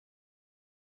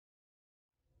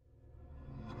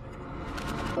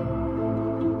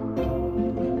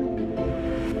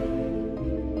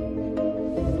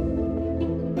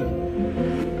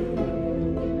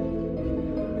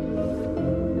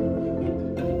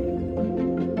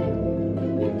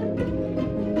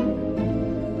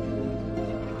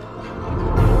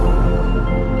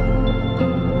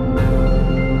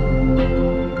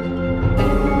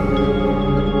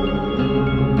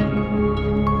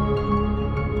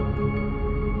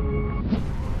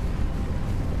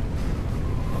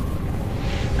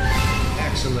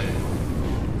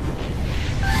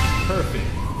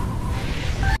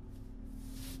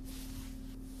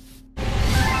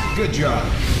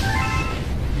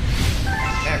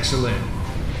Excellent.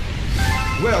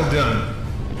 Well done.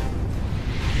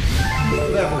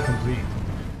 Level complete.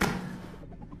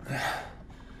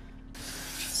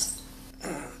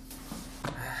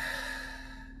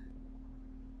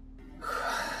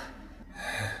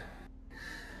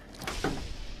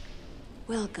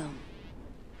 Welcome.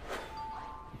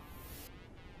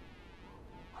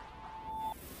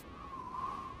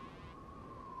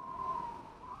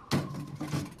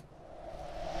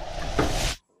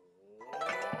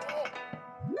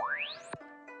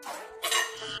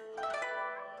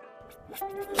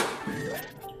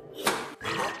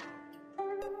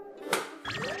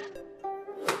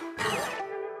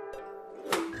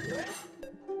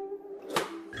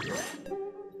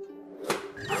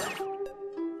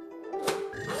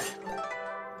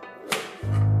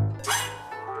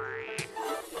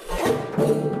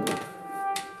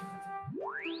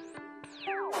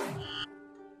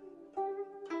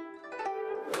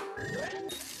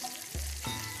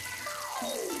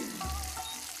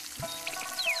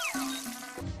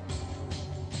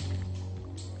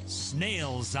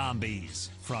 Snail zombies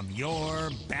from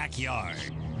your backyard.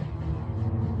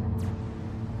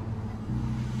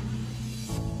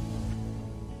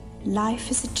 Life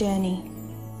is a journey,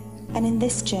 and in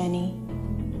this journey,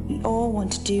 we all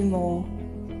want to do more,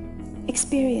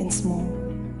 experience more,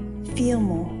 feel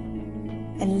more,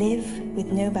 and live with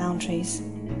no boundaries.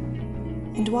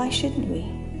 And why shouldn't we?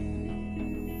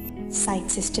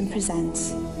 Sight System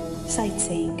presents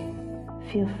Sightseeing.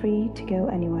 Feel free to go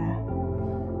anywhere.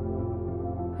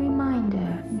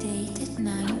 Reminder, date at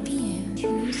 9 p.m.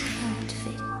 Choose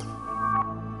outfit.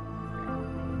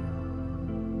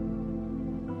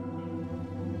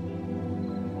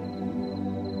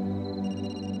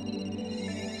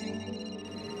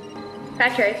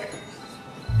 Patrick.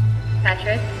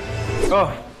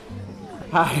 Oh,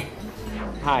 hi.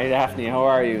 Hi, Daphne. How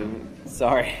are you?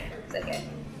 Sorry. It's okay.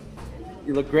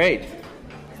 You look great.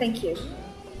 Thank you.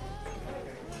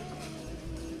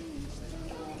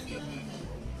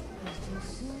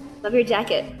 Love your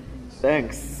jacket.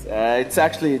 Thanks. It's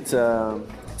a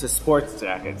sports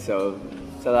jacket, so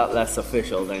it's a lot less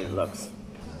official than it looks.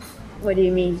 What do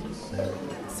you mean?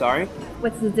 Sorry?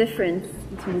 What's the difference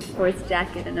between a sports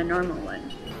jacket and a normal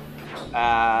one?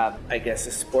 I guess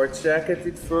a sports jacket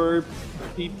is for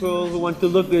people who want to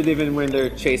look good even when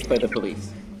they're chased by the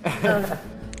police. Oh.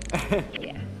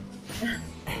 Yeah.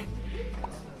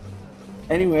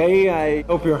 Anyway, I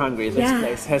hope you're hungry. This Yeah.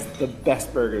 place has the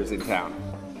best burgers in town.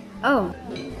 Oh,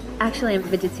 actually I'm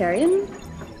vegetarian.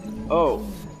 Oh,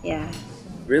 Yeah.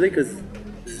 really? Because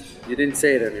you didn't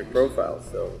say it on your profile,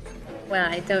 so... Well,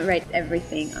 I don't write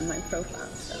everything on my profile,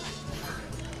 so.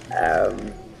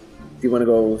 Do you want to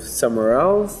go somewhere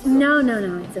else? No,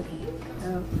 it's okay.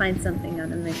 I'll find something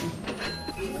on the menu.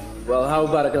 Well, how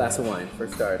about a glass of wine, for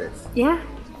starters? Yeah.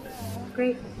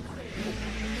 Great.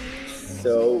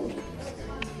 So,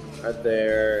 are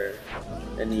there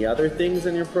any other things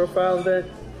in your profile that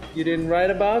you didn't write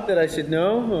about that I should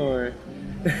know, or...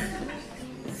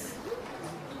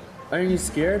 Aren't you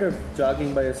scared of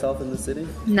jogging by yourself in the city?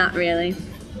 Not really.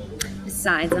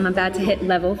 Besides, I'm about to hit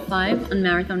level 5 on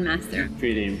Marathon Master.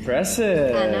 Pretty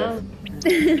impressive. I know.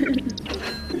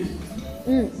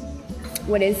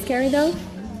 What is scary though?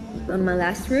 On my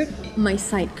last route, my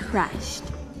site crashed.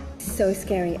 So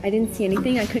scary. I didn't see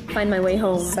anything. I couldn't find my way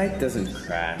home. Site doesn't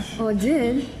crash. Oh, it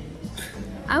did?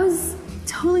 I was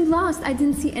totally lost. I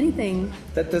didn't see anything.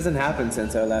 That doesn't happen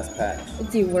since our last patch.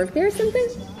 Do you work there or something?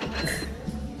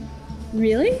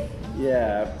 Really?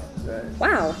 Yeah.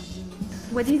 Wow.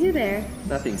 What do you do there?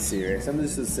 Nothing serious. I'm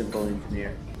just a simple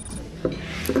engineer.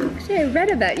 Actually, I read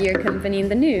about your company in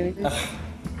the news.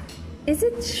 Is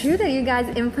it true that you guys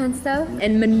imprint stuff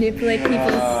and manipulate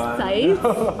people's sites?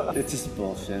 No. It's just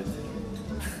bullshit.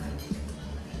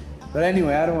 But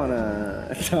anyway, I don't want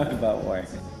to talk about work.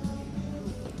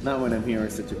 Not when I'm here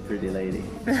with such a pretty lady.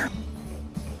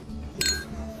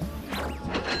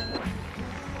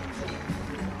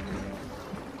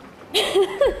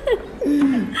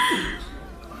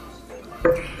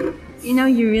 You know,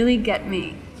 you really get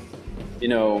me. You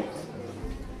know,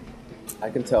 I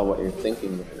can tell what you're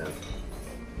thinking right now.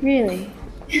 Really?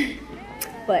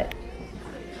 What?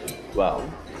 Well,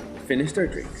 finished our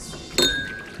drinks.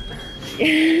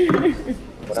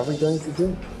 What are we going to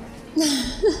do?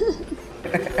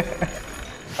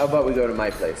 How about we go to my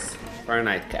place for a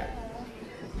nightcap?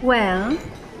 Well,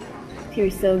 if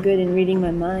you're so good in reading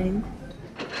my mind,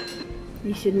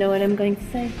 you should know what I'm going to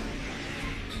say.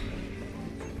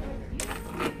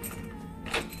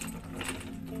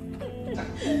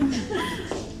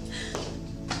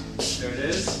 There it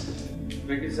is.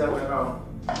 Make yourself at home.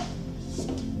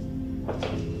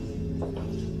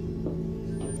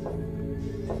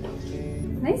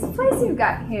 Nice place you've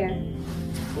got here.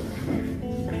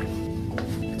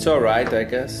 It's alright, I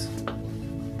guess.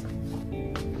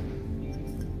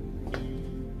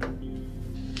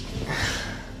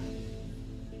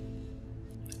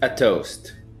 A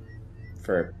toast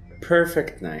for a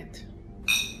perfect night.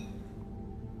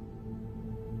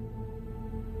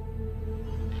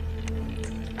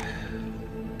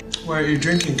 Why are you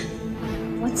drinking?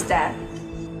 What's that?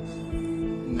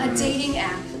 A dating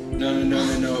app.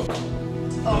 No.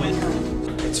 Oh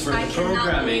no. It's for I the cannot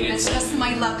programming. believe it's just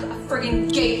my luck. A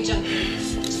friggin' gay junkie.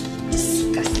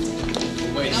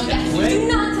 Disgusting. Wait, No, yes, wait. do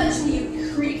not touch me,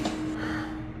 you creep.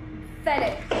 Said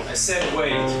it. I said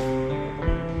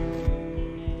wait.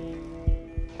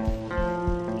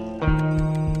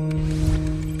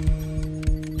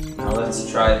 Now let's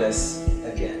try this.